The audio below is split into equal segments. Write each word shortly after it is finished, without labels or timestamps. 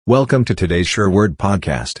Welcome to today's Sure Word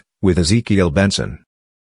Podcast with Ezekiel Benson.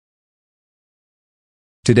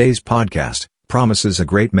 Today's podcast promises a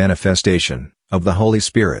great manifestation of the Holy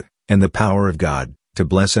Spirit and the power of God to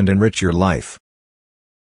bless and enrich your life.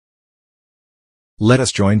 Let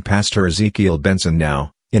us join Pastor Ezekiel Benson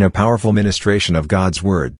now in a powerful ministration of God's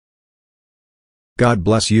Word. God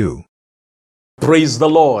bless you. Praise the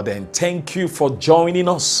Lord, and thank you for joining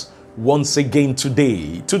us once again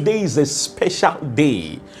today. Today is a special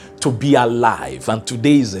day to be alive, and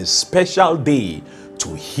today is a special day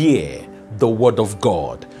to hear the Word of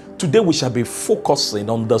God. Today we shall be focusing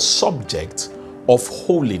on the subject of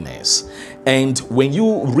holiness. And when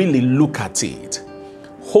you really look at it,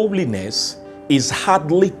 holiness is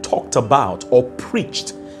hardly talked about or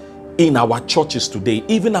preached in our churches today,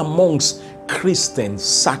 even amongst Christian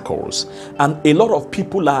circles. And a lot of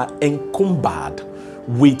people are encumbered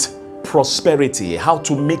with prosperity, how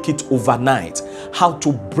to make it overnight, how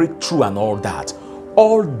to break through and all that.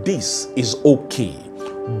 All this is okay,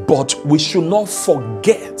 but we should not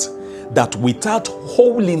forget that without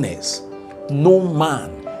holiness, no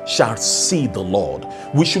man shall see the Lord.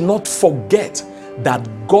 We should not forget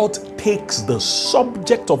that God takes the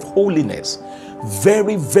subject of holiness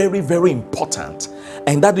very, very, very important.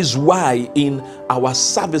 And that is why in our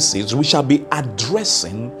services, we shall be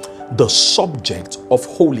addressing the subject of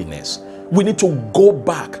holiness. We need to go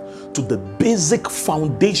back to the basic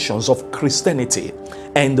foundations of Christianity,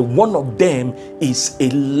 and one of them is a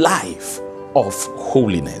life of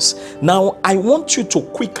holiness. Now, I want you to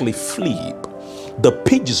quickly flip the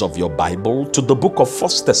pages of your Bible to the book of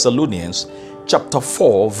 1 Thessalonians chapter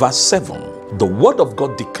 4 verse 7. The Word of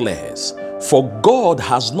God declares, "For God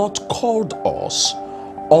has not called us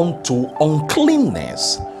unto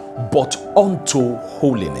uncleanness, but unto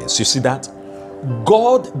holiness." You see that?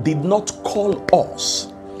 God did not call us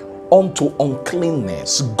unto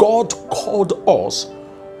uncleanness. God called us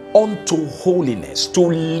unto holiness, to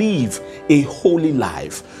live a holy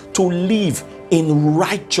life, to live in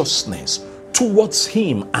righteousness towards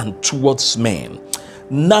Him and towards men.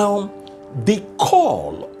 Now, the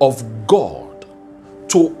call of God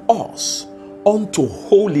to us unto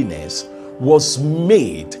holiness was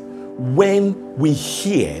made when we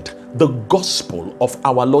heard the gospel of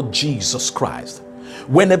our Lord Jesus Christ.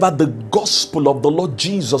 Whenever the gospel of the Lord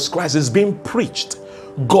Jesus Christ is being preached,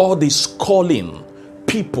 God is calling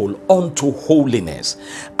people unto holiness.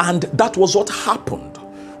 And that was what happened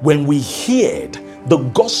when we heard the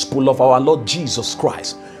gospel of our Lord Jesus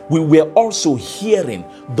Christ. We were also hearing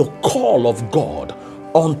the call of God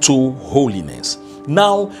unto holiness.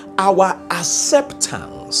 Now, our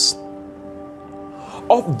acceptance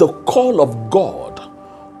of the call of God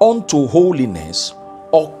unto holiness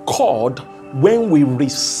occurred when we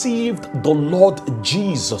received the Lord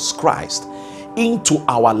Jesus Christ into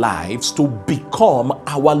our lives to become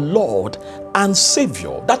our Lord and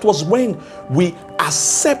Savior. That was when we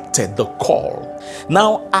accepted the call.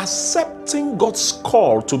 Now, accepting God's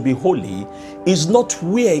call to be holy is not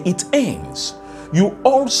where it ends. You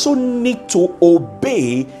also need to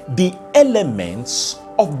obey the elements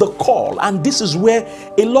of the call, and this is where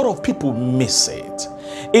a lot of people miss it.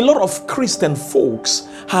 A lot of Christian folks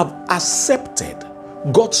have accepted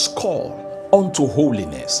God's call unto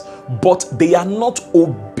holiness, but they are not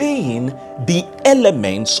obeying the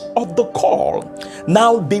elements of the call.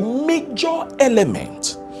 Now, the major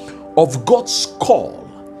element of God's call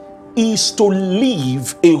is to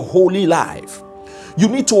live a holy life. You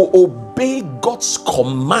need to obey God's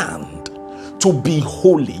command to be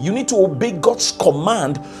holy. You need to obey God's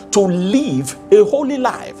command to live a holy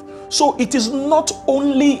life. So it is not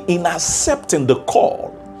only in accepting the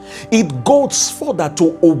call, it goes further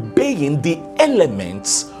to obeying the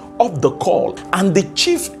elements of the call. And the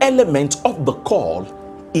chief element of the call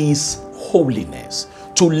is holiness,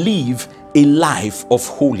 to live a life of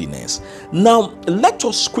holiness. Now, let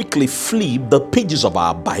us quickly flip the pages of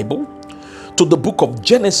our Bible to the book of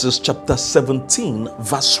Genesis chapter 17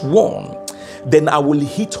 verse 1. Then I will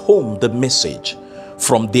hit home the message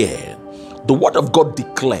from there. The Word of God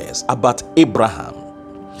declares about Abraham.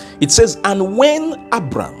 It says, "And when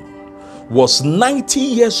Abram was 90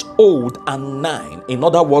 years old and 9," in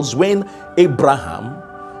other words, when Abraham,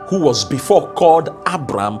 who was before called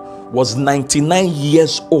Abram, was 99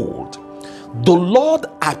 years old, the Lord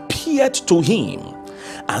appeared to him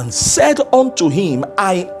and said unto him,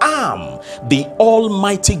 "I am the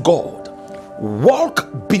Almighty God.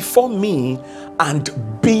 Walk before me and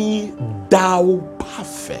be thou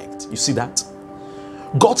perfect." You see that?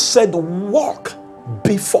 God said, "Walk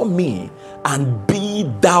before me and be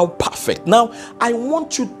thou perfect. Now, I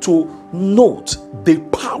want you to note the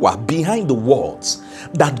power behind the words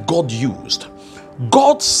that God used.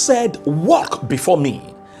 God said, walk before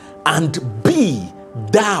me and be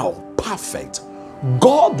thou perfect.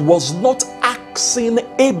 God was not asking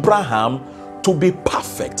Abraham to be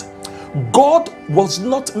perfect. God was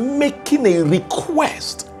not making a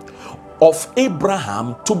request of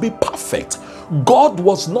Abraham to be perfect. God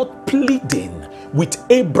was not pleading with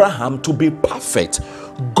Abraham to be perfect.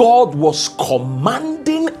 God was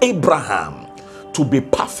commanding Abraham to be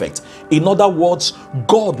perfect. In other words,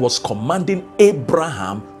 God was commanding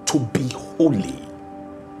Abraham to be holy.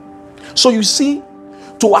 So you see,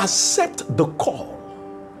 to accept the call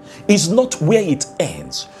is not where it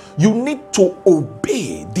ends. You need to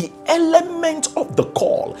obey the element of the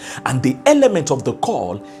call, and the element of the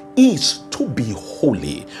call is to be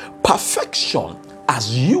holy. Perfection,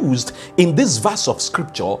 as used in this verse of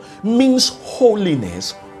scripture, means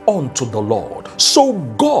holiness unto the Lord. So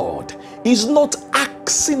God is not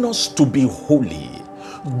asking us to be holy.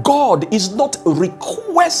 God is not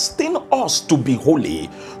requesting us to be holy.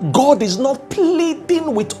 God is not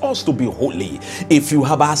pleading with us to be holy. If you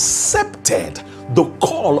have accepted the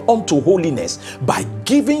call unto holiness by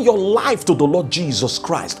giving your life to the Lord Jesus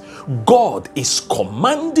Christ, God is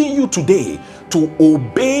commanding you today to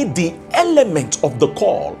obey the element of the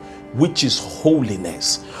call, which is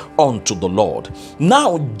holiness unto the Lord.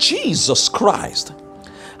 Now, Jesus Christ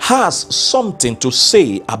has something to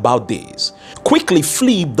say about this. Quickly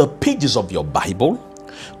flip the pages of your Bible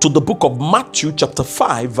to the book of Matthew chapter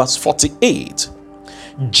 5 verse 48.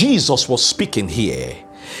 Jesus was speaking here.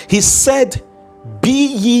 He said, be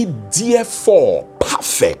ye therefore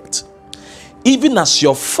perfect, even as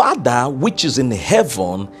your Father which is in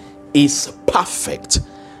heaven is perfect.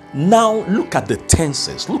 Now look at the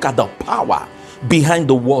tenses, look at the power behind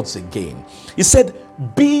the words again. He said,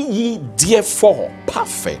 be ye therefore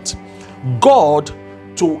perfect. God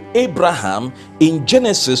to Abraham in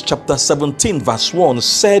Genesis chapter 17 verse 1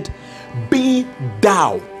 said, be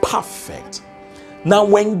thou perfect. Now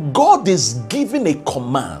when God is giving a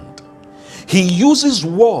command, he uses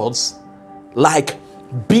words like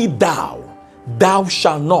be thou, thou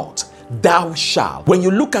shalt not, thou shalt. When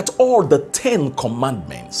you look at all the 10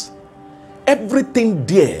 commandments, everything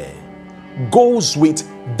there goes with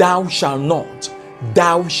thou shalt not,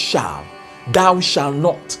 thou shalt, thou shalt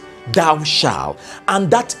not, thou shalt.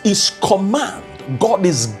 And that is command. God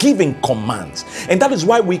is giving commands, and that is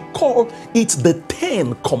why we call it the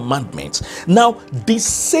 10 commandments. Now, the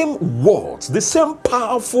same words, the same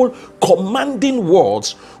powerful commanding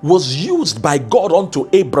words was used by God unto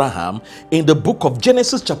Abraham in the book of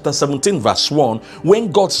Genesis chapter 17 verse 1,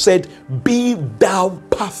 when God said, be thou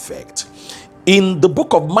perfect. In the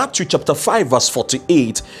book of Matthew chapter 5 verse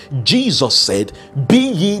 48, Jesus said, be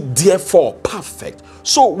ye therefore perfect.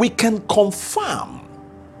 So we can confirm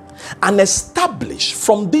and establish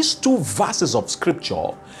from these 2 verses of scripture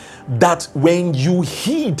that when you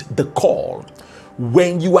heed the call,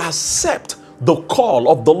 when you accept the call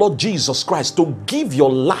of the Lord Jesus Christ to give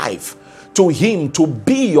your life to him, to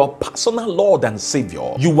be your personal Lord and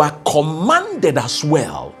Savior, you are commanded as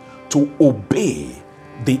well to obey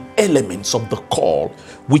the elements of the call,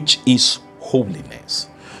 which is holiness.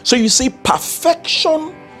 So you see,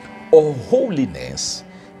 perfection or holiness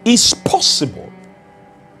is possible.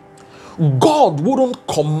 God wouldn't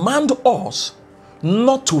command us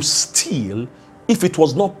not to steal if it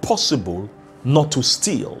was not possible not to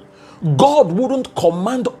steal. God wouldn't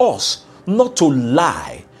command us not to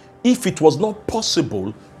lie if it was not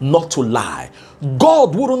possible not to lie.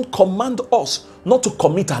 God wouldn't command us not to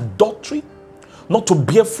commit adultery, not to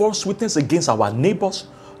bear false witness against our neighbors,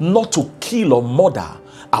 not to kill or murder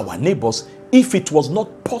our neighbors if it was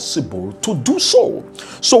not possible to do so.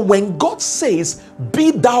 So when God says,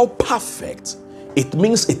 be thou perfect, it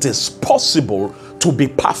means it is possible to be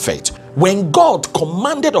perfect. When God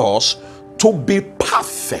commanded us to be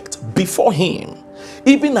perfect before him,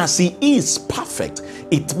 even as he is perfect,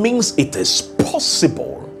 it means it is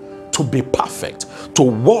possible to be perfect, to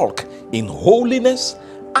walk in holiness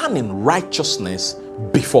and in righteousness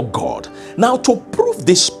before God. Now, to prove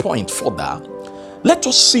this point further, let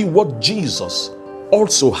us see what Jesus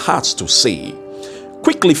also has to say.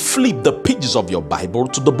 Quickly flip the pages of your Bible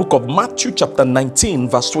to the book of Matthew chapter 19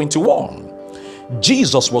 verse 21.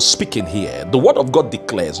 Jesus was speaking here. The word of God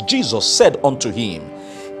declares, Jesus said unto him,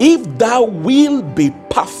 if thou wilt be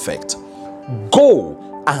perfect,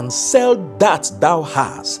 go and sell that thou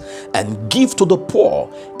hast, and give to the poor,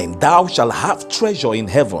 and thou shalt have treasure in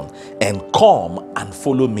heaven, and come and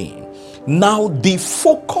follow me. Now, the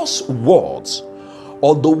focus words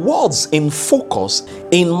or the words in focus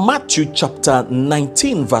in Matthew chapter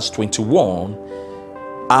 19 verse 21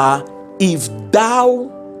 are, if thou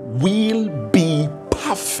will be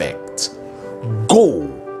perfect, go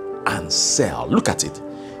and sell. Look at it.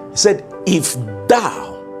 He said, if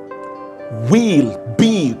thou will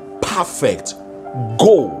be perfect,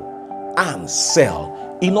 go and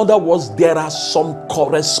sell. In other words, there are some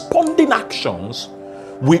corresponding actions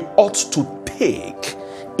we ought to take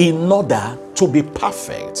in order to be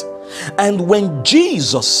perfect. And when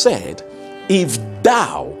Jesus said, if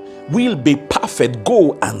thou will be perfect,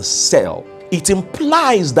 go and sell, it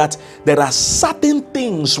implies that there are certain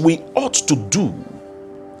things we ought to do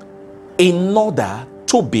in order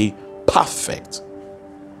to be perfect.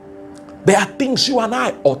 There are things you and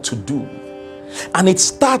I ought to do, and it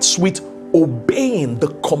starts with obeying the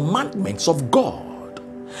commandments of God.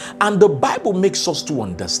 And the Bible makes us to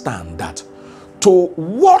understand that to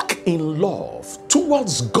walk in love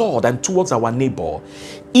towards God and towards our neighbor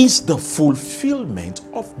is the fulfillment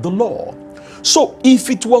of the law. So if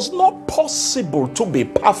it was not possible to be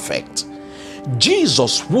perfect,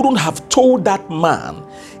 Jesus wouldn't have told that man,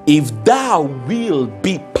 if thou will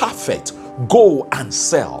be perfect, go and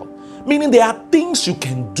sell. Meaning there are things you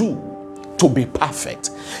can do to be perfect.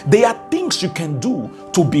 There are things you can do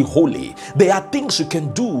to be holy. There are things you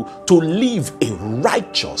can do to live a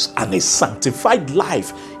righteous and a sanctified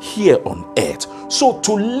life here on earth. So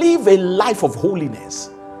to live a life of holiness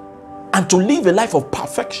and to live a life of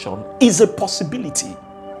perfection is a possibility.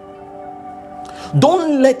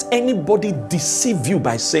 Don't let anybody deceive you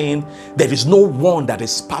by saying there is no one that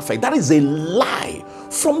is perfect. That is a lie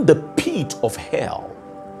from the pit of hell.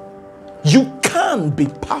 You can be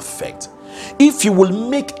perfect if you will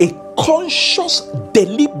make a conscious,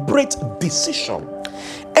 deliberate decision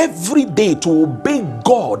every day to obey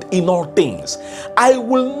God in all things. I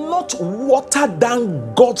will not water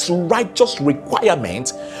down God's righteous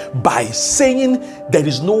requirement by saying there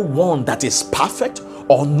is no one that is perfect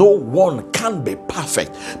or no one can be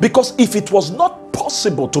perfect. Because if it was not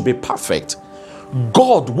possible to be perfect,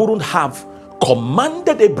 God wouldn't have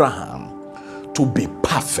commanded Abraham to be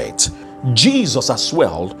perfect. Jesus as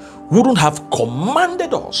well wouldn't have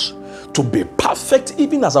commanded us to be perfect,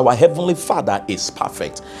 even as our Heavenly Father is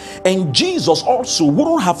perfect. And Jesus also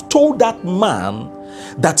wouldn't have told that man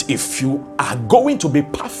that if you are going to be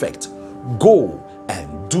perfect, go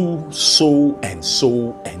and do so and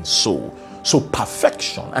so and so. So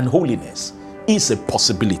perfection and holiness is a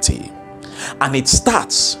possibility. And it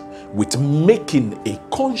starts with making a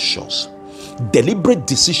conscious, deliberate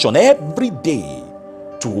decision every day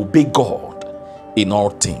to obey God in all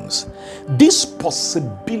things. This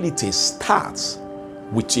possibility starts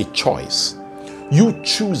with a choice. You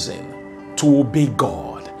choosing to obey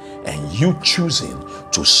God and you choosing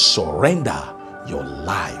to surrender your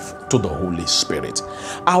life to the Holy Spirit.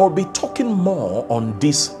 I will be talking more on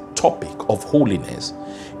this topic of holiness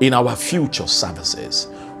in our future services.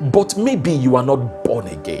 But maybe you are not born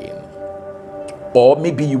again. Or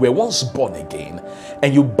maybe you were once born again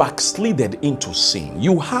and you backslided into sin.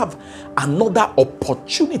 You have another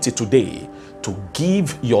opportunity today to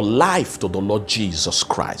give your life to the Lord Jesus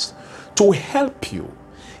Christ, to help you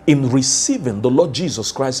in receiving the Lord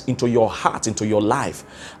Jesus Christ into your heart, into your life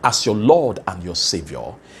as your Lord and your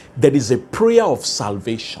Savior. There is a prayer of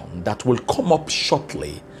salvation that will come up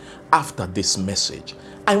shortly after this message.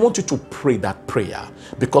 I want you to pray that prayer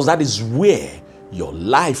because that is where your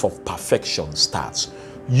life of perfection starts.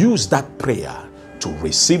 Use that prayer to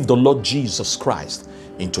receive the Lord Jesus Christ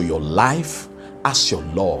into your life as your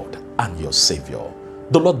Lord and your Savior.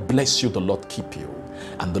 The Lord bless you, the Lord keep you,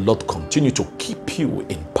 and the Lord continue to keep you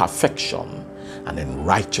in perfection and in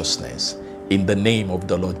righteousness in the name of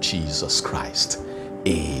the Lord Jesus Christ.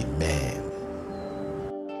 Amen.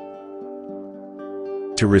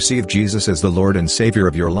 To receive Jesus as the Lord and Savior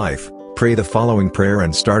of your life, pray the following prayer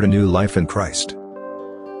and start a new life in Christ.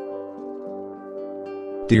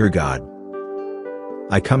 Dear God,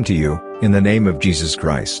 I come to you in the name of Jesus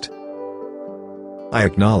Christ. I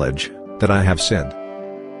acknowledge that I have sinned.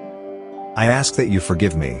 I ask that you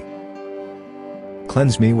forgive me.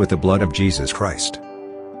 Cleanse me with the blood of Jesus Christ.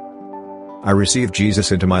 I receive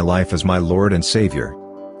Jesus into my life as my Lord and Savior.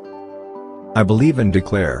 I believe and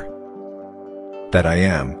declare that I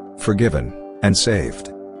am forgiven and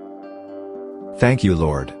saved. Thank you,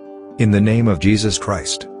 Lord. In the name of Jesus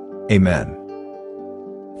Christ. Amen.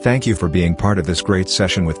 Thank you for being part of this great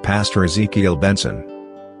session with Pastor Ezekiel Benson.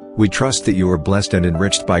 We trust that you are blessed and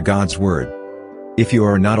enriched by God's Word. If you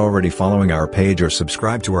are not already following our page or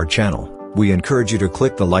subscribe to our channel, we encourage you to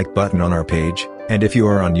click the like button on our page, and if you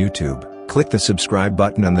are on YouTube, Click the subscribe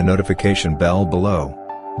button and the notification bell below.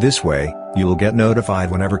 This way, you will get notified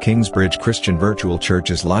whenever Kingsbridge Christian Virtual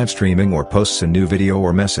Church is live streaming or posts a new video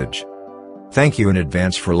or message. Thank you in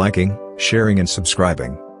advance for liking, sharing and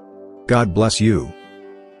subscribing. God bless you.